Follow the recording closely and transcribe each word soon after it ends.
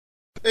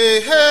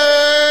Hey,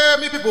 hey,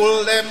 me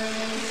people them.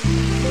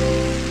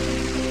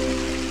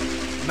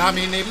 Na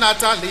me name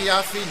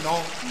Natalia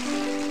Fino.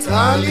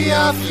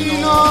 Talia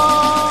Fino.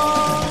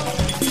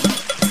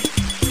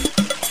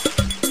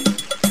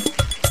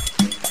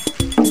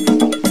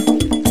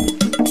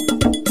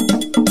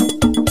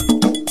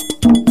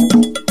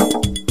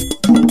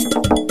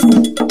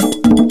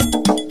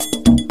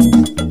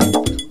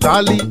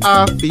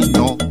 Talia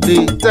Fino,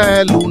 te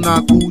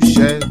teluna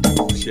couche.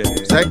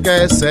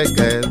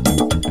 Seke.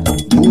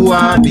 Who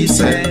are the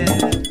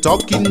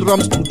talking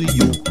drums to the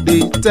youth? They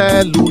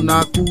tell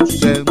Luna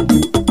Kushem,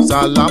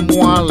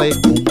 Salamu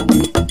alaikum,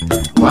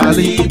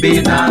 Wali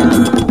Bena,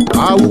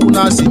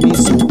 Auna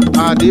Simisu,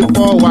 Ade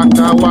for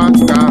Waka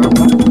Waka,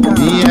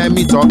 me and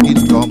me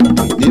talking drum,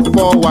 they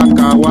for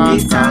Waka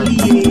Waka,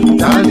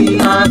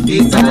 Talia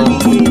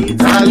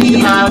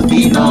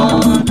Fino,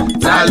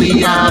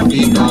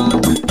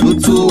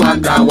 Tutu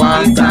Waka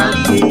Waka,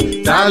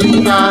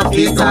 Talia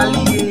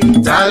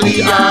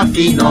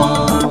Fino.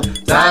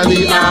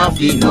 Tali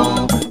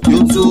afino,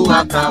 yutu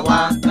waka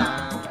waka.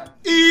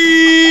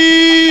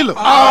 Il,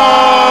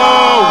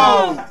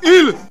 au.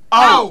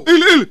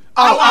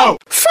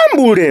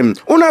 Famburem,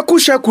 una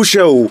kusha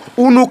o,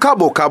 unu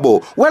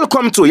kabo.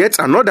 Welcome to yet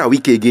another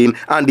week again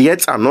and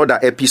yet another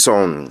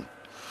episode.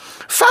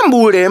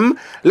 Famburem,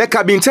 like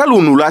I've been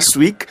telling you last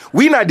week,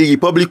 we na the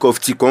Republic of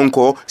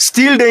Tikonko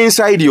still dey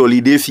inside the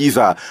holiday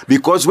fever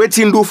because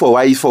waiting do for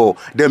why for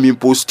them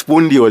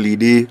postpone the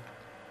holiday.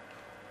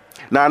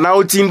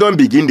 Now things don't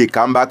begin to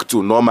come back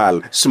to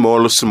normal,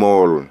 small.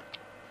 So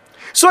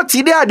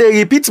today I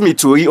dey repeat me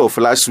story of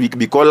last week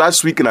because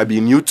last week na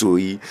be new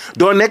story.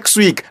 Then next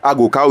week I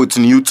go count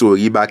new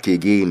story back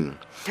again.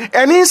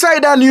 And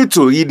inside that new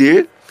story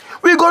there,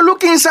 we go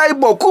look inside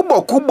boku.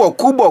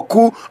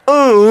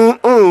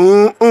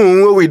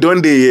 We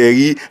don't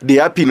dey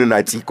happy no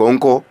na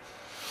Tikonko.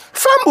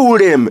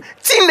 Famburem,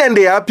 tin den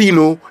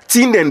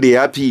dey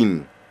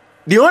happy.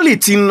 The only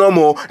thing no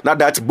more na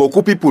that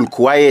boku people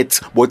quiet,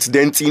 but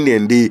then thing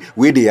and they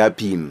where they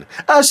happen.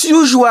 As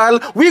usual,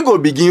 we go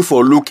begin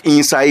for look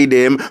inside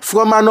them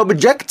from an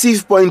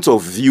objective point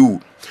of view.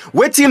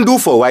 Waiting do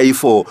for why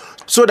for,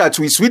 so that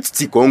we sweet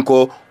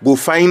Tikonko go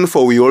fine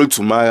for we all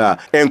tomorrow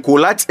and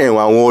colat and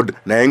one word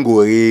na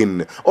go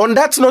rain. On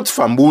that note,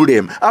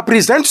 Famburem, I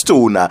present to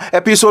una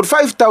episode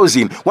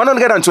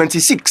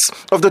 5126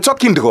 of the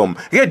Talking Drum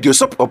Radio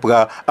Soap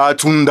Opera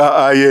Atunda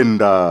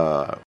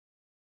Ayenda.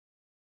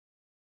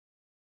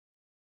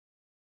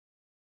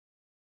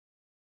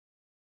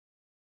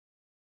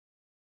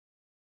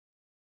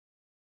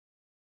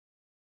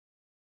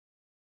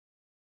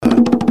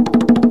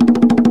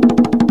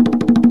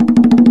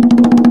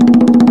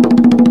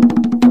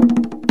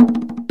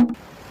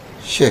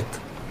 Check.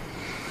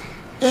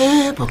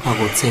 Papa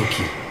God thank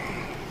you.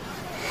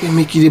 They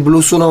make it blow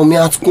so now me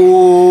at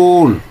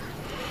cold.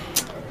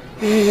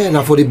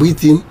 Now for the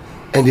breathe in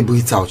and the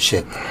breathe out,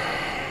 check.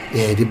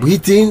 The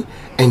breathe in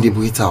and the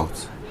breathe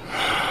out.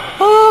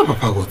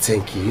 Papa God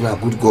thank you. You're a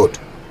good God.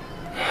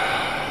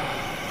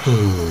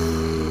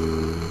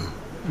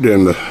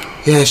 Demba.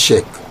 Yeah,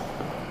 check.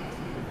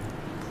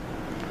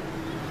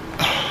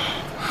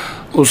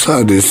 What's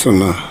how this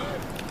now?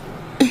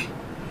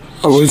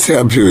 I will say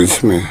happy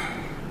with me.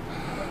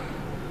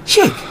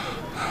 Check.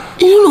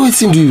 You don't know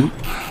what's in do you?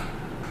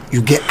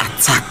 You get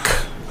attack.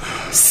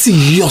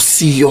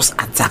 Serious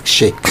attack,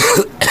 check.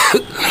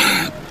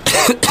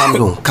 Calm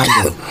down,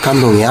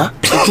 yeah?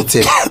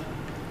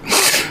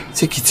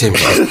 Take it in.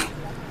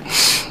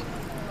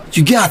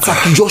 You get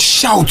attack, you just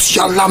shout,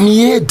 Yalla,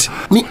 me aid.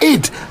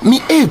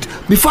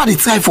 Before the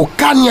time for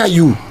Kenya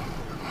you.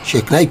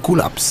 Check, now you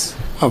collapse.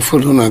 I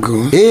follow na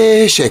go.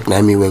 Check,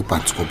 now me work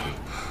back trouble.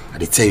 I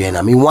tell you,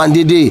 I mean, one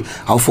day,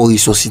 how for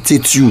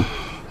resuscitate you.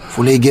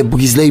 For like get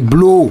breeze like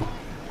blow.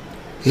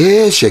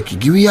 Check,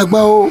 give me a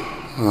bow.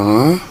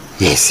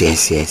 Yes.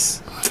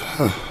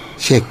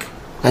 Check.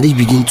 Now they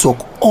begin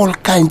talk all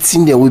kinds of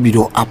things that will be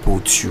done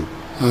about you.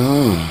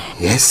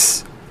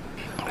 Yes.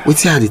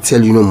 What's how they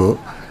tell you no more?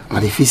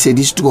 And if you say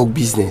this drug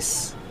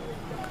business,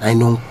 I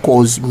know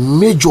cause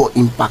major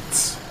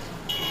impact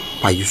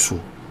by you so.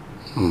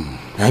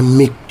 I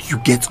make you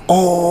get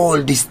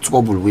all this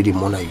trouble with the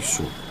money you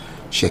so.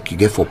 Check, you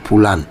get for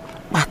pull and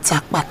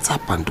tap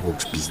and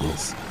drugs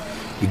business.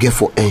 You get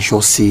for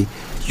ensure say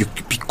you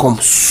become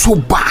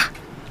sober,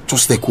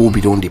 just like we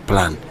be on the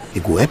plan.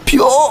 It go help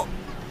you.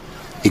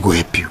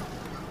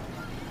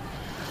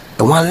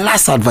 And one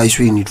last advice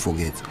we need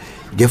forget.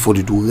 You get for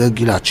to do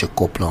regular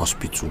checkup in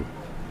hospital,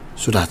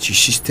 so that your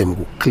system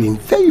go clean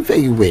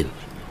very well.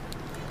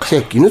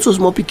 Check, you know so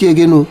small picky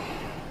again, no?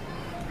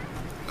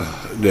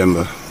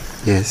 Demba.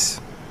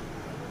 Yes.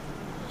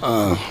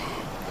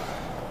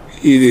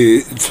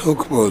 You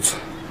talk about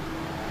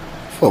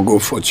for go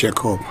for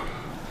checkup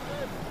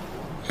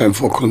and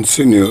for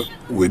continue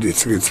with the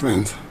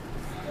treatment.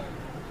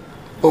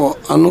 But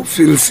I don't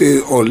feel say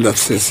all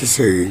that's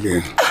necessary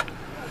again.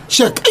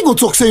 Check, I go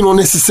talk saying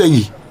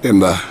unnecessary.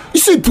 Demba. You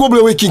see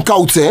problem waking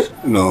out, eh?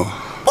 No.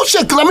 But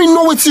check, let me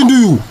know what's in do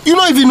you. You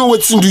don't even know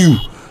what's in do you.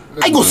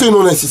 I go say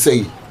no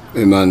necessary.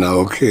 Hey man,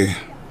 okay.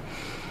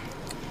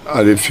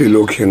 I dey feel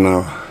okay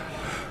now.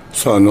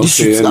 So I no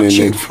see any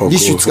need for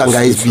this youth can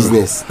guys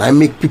business. I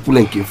make people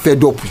like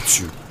fed up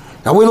with you.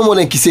 Now we no more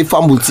like say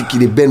family tick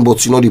the bend,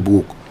 but you know the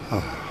broke.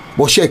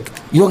 But check,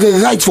 you don't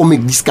get right for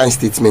make this kind of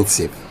statement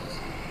safe.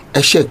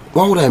 I check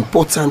one of the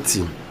important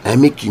thing I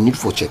make you need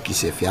for check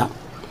yourself, yeah.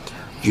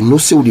 You know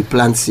say what the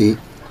plan say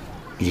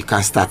you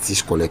can start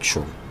this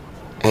collection.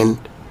 And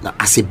now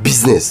as a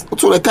business, not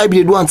so like I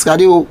be the one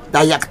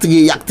that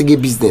yak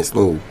business.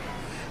 No.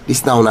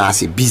 This now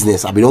as a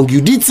business, I belong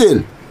you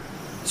detail.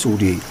 So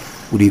they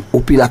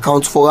open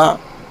account for her,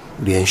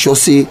 they ensure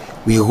say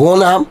we run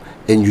them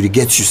and you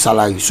get your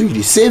salary. So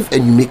you save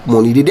and you make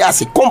money. They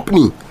as a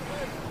company.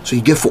 So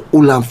you get for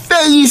all and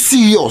very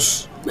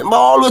serious. Remember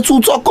all the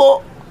two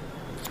talk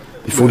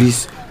before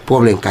this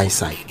problem can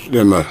inside.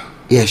 Yeah, man.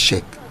 Yes,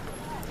 check.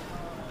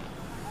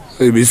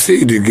 They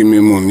say they give me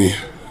money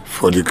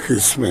for the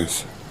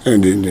Christmas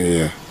and in the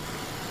year.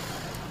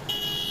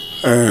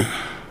 I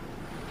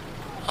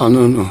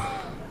don't know.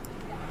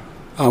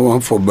 I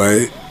want to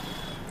buy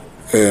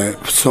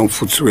some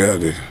footwear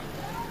there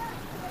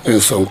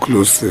and some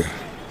clothes there.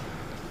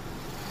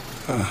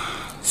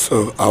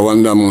 So I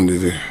want that money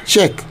there.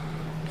 Check.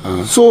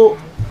 So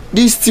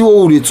this thing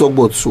what we talk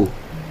about, so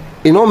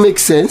it don't make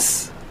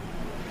sense,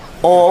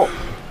 or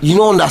you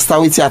don't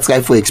understand what I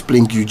try for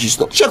explain to you just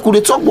now. Check,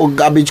 we talk about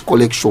garbage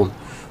collection,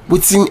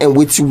 waiting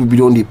will be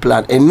on the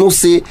plan, and no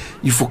say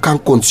if you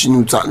can't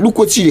continue to look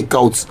what you the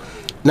count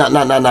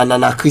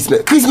na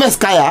Christmas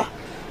kaya,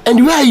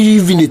 and where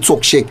you even the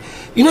talk check.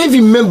 You don't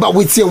even remember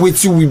waiting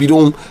will be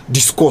done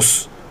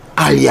discuss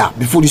earlier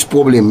before this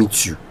problem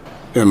meets you.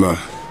 Yeah, man.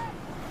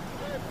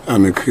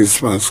 I'm a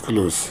Christmas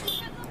clothes.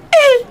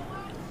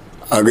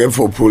 I get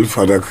for pull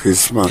for the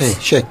Christmas.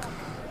 Hey,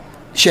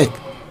 check.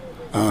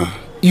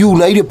 You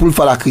now you pull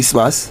for the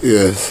Christmas?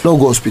 Yes. No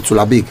go hospital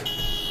a big.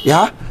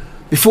 Yeah?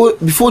 Before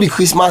the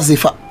Christmas they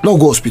no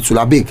go hospital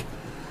a big.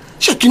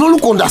 Check, you know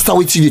look understand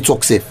what you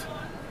talk safe.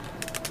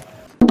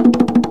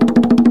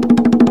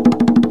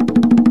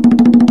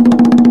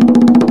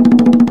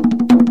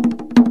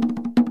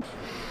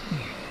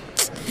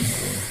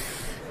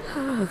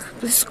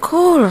 It's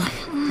cold.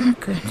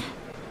 Okay.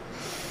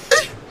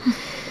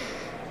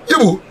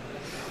 Yebu.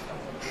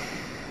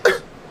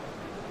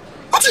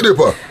 What you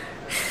dey?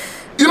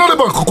 You know the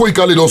bank Coco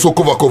Ikale also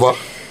cover.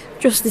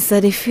 Just this,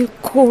 I feel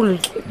cold.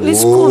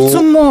 It's cold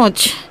too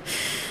much.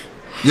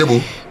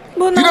 Yebu.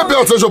 But You don't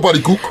pay attention for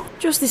the cook.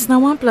 just this now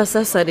one plus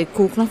us I dey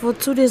cook. Now for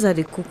 2 days I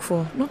dey cook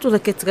for. Not to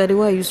like the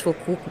way I use for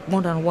cook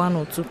more than 1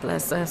 or 2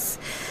 plus us.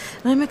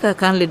 I make a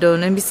can lay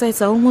down, and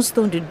besides I almost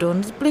done the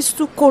done. The place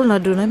too cold now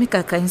done. I make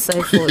a can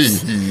inside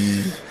first.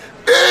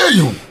 Hey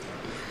you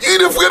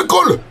the friend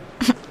cold.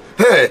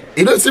 Hey,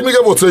 you don't see me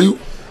get what tell you.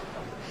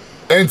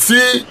 And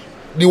see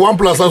the one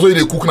plus us where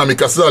they cook na me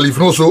cassava leaf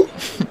no so.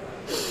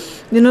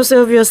 You know,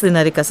 so obviously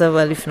na the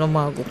cassava leaf no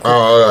more go cook.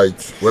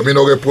 Alright. We me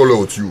no get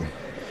problem with you.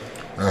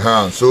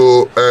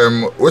 So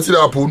what did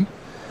happen?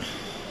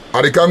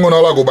 I can't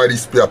go buy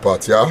this spare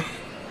part, yeah?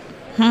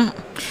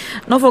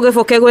 Not forget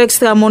for go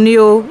extra money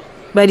oh.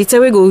 By the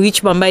time we go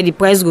reach by the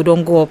price go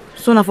don't go up.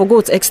 So now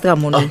forget extra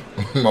money.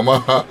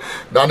 Mama,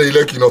 that the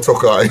like you not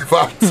talk.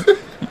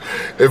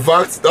 In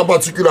fact, that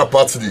particular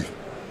party,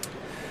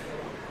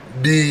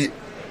 the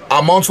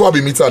amount will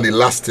be meeting the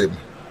last time.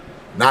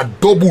 Now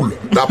double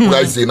that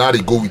price they now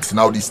they go with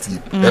now this team.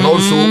 And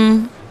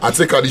also I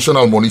take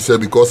additional money sir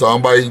because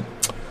I'm buying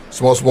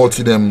small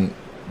to them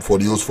for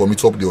the host for me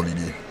top the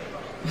holiday.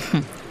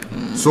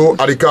 So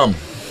I come.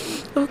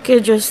 Okay,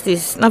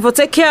 Justice. Now for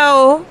take care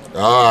oh.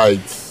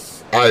 Alright.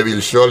 I will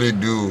surely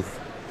do.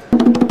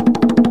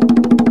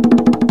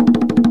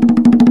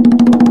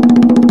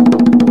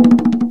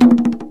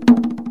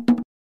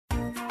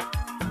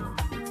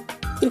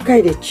 Look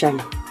at the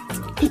charm.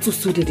 It was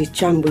so the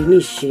charm boy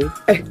nishi.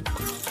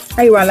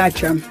 I wala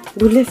charm.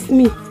 But left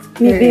me.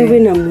 Maybe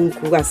when I'm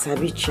munku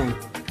asabi charm.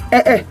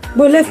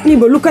 But left me.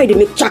 But look at they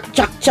make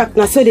chak.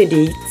 Now so they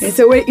eat. It's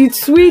a way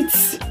it's sweet.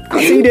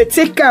 I see they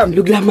take them.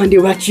 Look like man they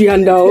watch you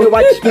and now. They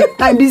watch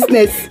my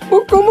business.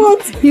 Oh come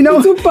on. You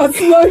know. Too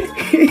personal.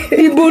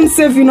 The bone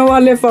safe. You know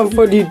what left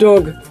for the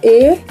dog.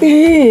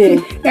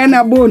 And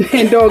a bone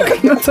and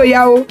dog. Not so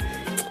yao.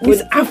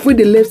 This halfway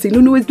the left. You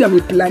don't know what's going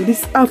to plan.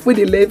 This halfway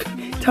the left.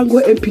 Tango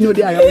and Pino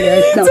they are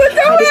right now.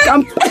 They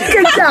can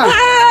package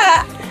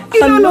that. You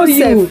don't know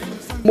you.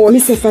 But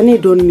Miss Stephanie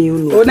don't me, you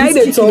know. Oh, now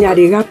they talk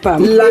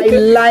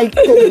like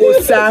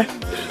Kogosa.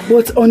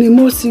 But on a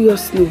more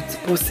serious note,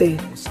 Bosse,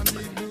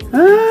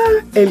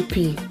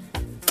 MP,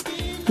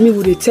 me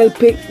would tell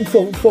pay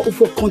for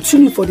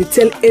continue for the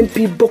tell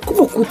MP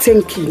Boku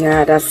thank you.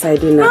 Yeah, that's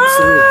side in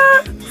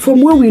that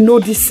from where we know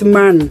this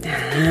man,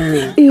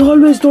 he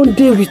always don't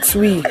deal with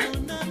we.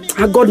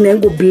 God name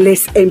go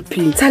bless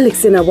MP. Tell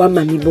Alexina one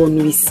mommy born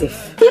we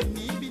safe.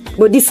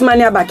 But this man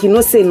here back, you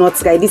know say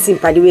not guy. This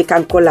impadi we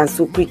can call and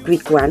so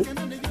quick one.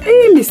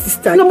 Hey, Mr.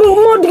 Stan. No, but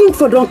more drink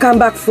for don't come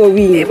back for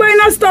we. Hey, boy,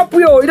 not stop we.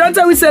 You don't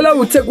tell we sell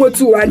we take what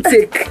you want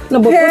take. No,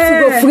 but you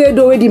go afraid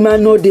the way the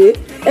man know day.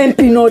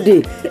 MP no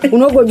dey. We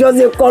no go just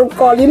dey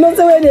call. You know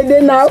say where they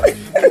dey now.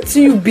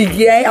 See you big,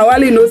 yeah. I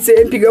only know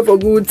say MP go for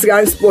good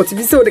transport. If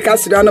you say the car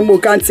sit down, no more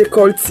can't take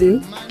call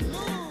thing.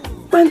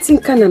 One thing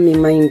kind of me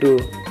mind though,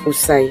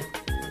 Osai.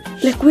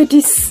 Like where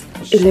this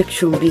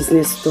election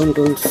business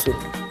done so.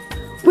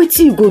 What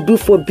you go do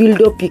for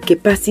build up your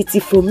capacity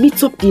for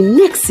meet up the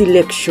next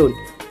election?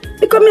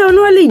 Because me I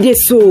know only dey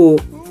so.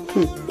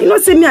 You know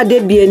say me I dey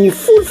be any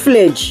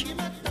full-fledged.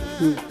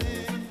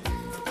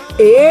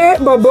 Eh,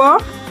 Bobo,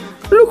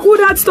 look who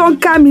that stone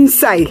come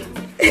inside.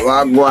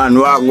 Wagwan.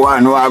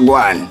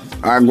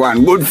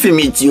 Good to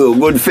meet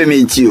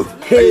you.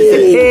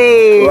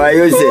 Hey. What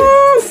you say?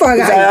 Oh,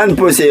 Sayan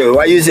Pose,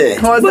 what you say?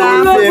 Good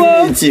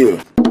to meet you.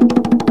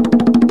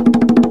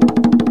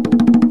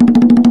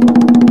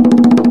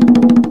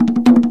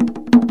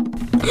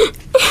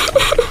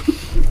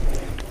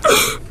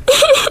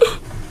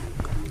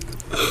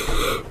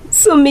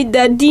 So me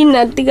daddy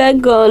na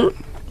dragon.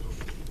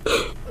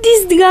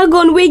 This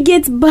dragon we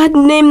get bad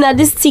name na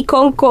this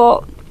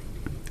Tikonko.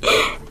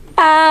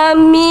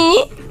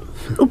 Me.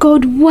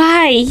 God,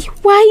 why?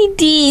 Why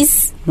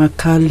this?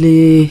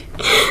 Makale,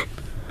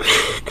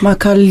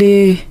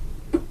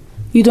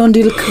 you don't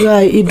deal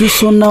cry. You do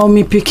so now,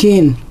 me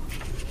picking.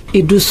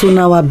 You do so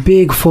now. I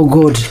beg for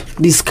God.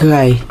 This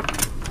cry.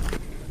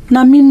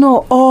 Now me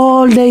know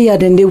all day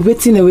then they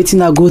waiting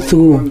I go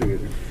through.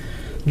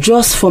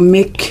 Just for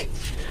make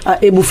I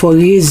able for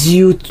raise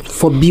you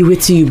for be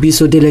waiting you be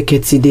so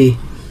delicate today.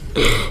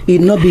 It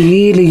not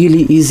be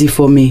really easy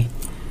for me.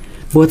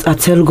 But I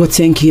tell God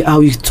thank you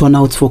how you turn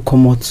out for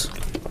come out.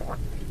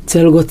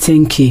 Tell God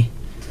thank you.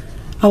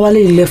 I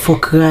only left for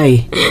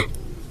cry.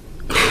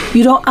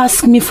 You don't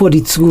ask me for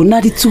the truth.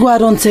 Now the truth I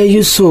don't tell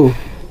you so.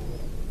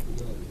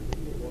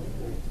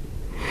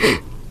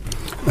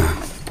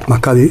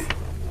 Makale,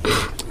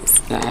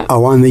 I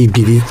want to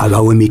believe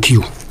Allah will make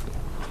you.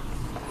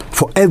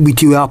 For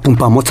everything will happen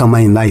per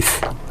motama in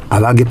life,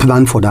 Allah get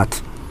plan for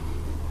that.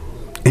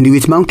 And the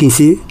which man can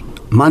say,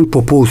 man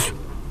propose,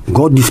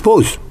 God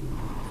dispose.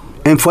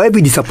 And for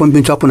every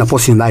disappointment to happen a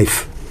person in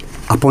life,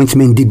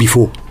 appointment day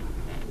before.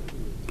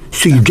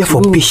 So you get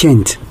for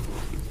patient.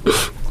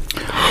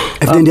 If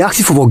then they ask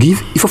you for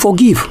forgive, if you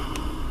forgive,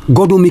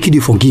 God will make you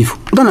to forgive.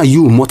 Then are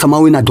you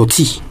motama when a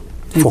dirty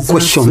for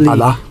question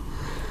Allah.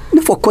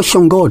 Not for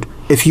question God.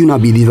 If you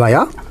not believer,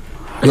 yeah,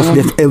 just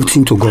let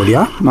everything to God,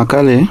 yeah.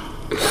 Makale,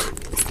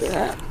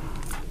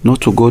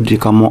 not to God, you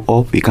come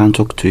up, we can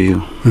talk to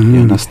you. You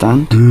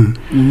understand?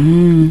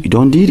 You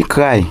don't need to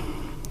cry.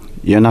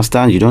 You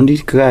understand? You don't need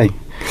to cry.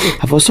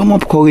 Have some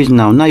up courage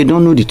now. Now you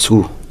don't know the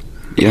truth.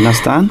 You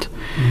understand?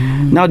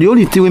 Now the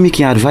only thing we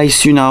can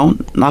advise you now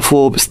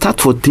for start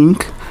for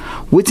think,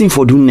 waiting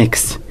for do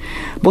next.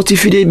 But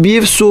if you dey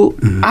behave so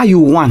how you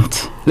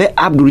want, let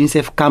Abdul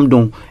himself calm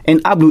down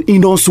and Abdul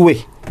in don't swear.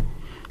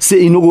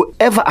 Say he no go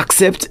ever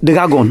accept the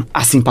dragon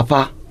as in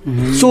papa.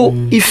 So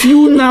if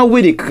you now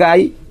where they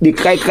cry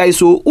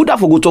so who that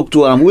for go talk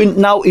to him when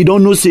now he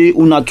don't know say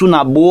una two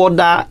na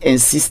brother and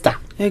sister.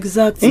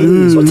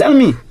 Exactly. So tell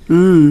me.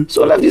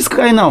 So let this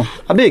cry now.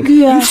 I beg.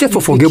 Yeah. You say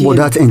for forget about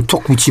that and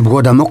talk with your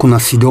brother, not gonna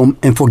sit down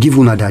and forgive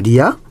una daddy,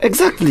 yeah?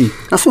 Exactly.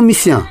 That's what me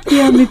say.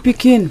 Yeah, me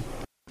picking.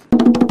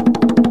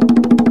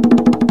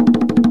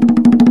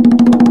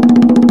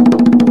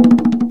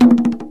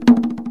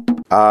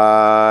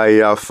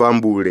 Aya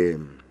fambule.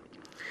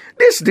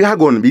 This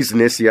dragon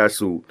business here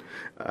so,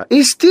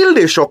 it still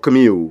they shock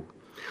me.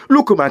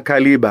 Look my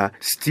caliber,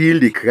 still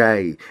they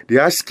cry. They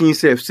asking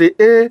themselves,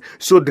 say,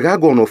 so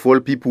dragon of all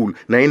people,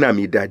 na ina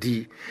mi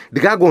daddy.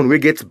 Dragon we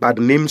get bad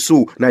name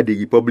so, na the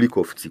Republic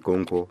of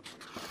Tikonko.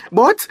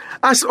 But,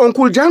 as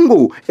Uncle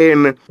Django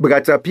and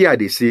Brata Pia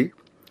they say,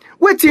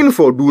 waiting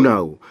for do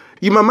now.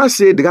 You mama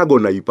say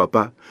dragon na you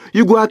papa.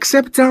 You go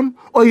accept them,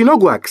 or you not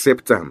go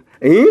accept them,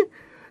 eh?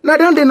 Now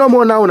then they no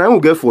more now, I will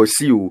get for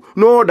see you.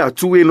 No that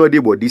two way no dey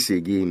but this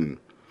again.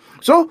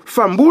 So,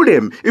 fambul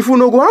them, if you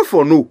no go on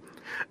for no.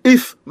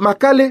 If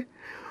Makale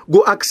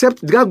go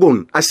accept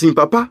dragon as in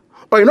papa,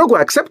 or you not go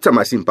accept him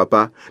as in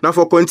papa, now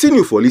for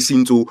continue for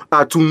listening to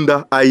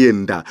Atunda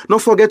Ayenda.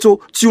 Don't forget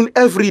to tune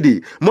every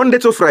day, Monday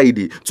to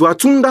Friday, to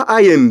Atunda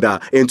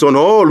Ayenda and turn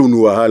all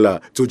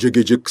unuahala to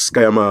Jegejek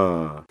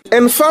Skayama.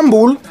 And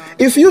fambul,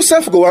 if you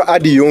self go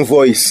add your own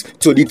voice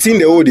to the thing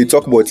they all they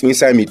talk about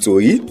inside me to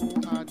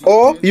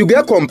or you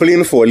get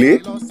complaint for lay,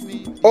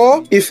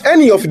 or if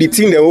any of the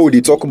thing they all they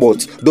talk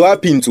about do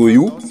happen to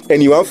you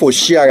and you want for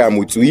share them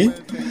with we,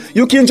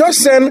 you can just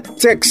send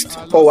text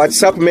or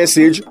WhatsApp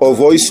message or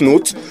voice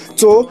note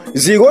to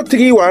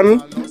 031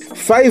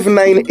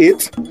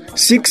 598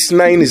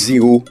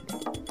 690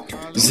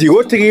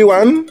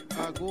 031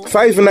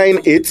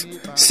 598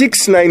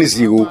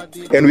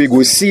 690 and we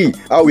go see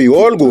how we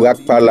all go rock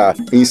pala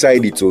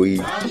inside the toy.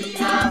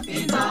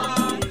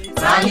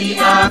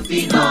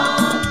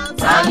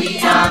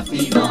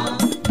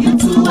 You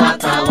two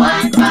at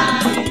one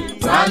time.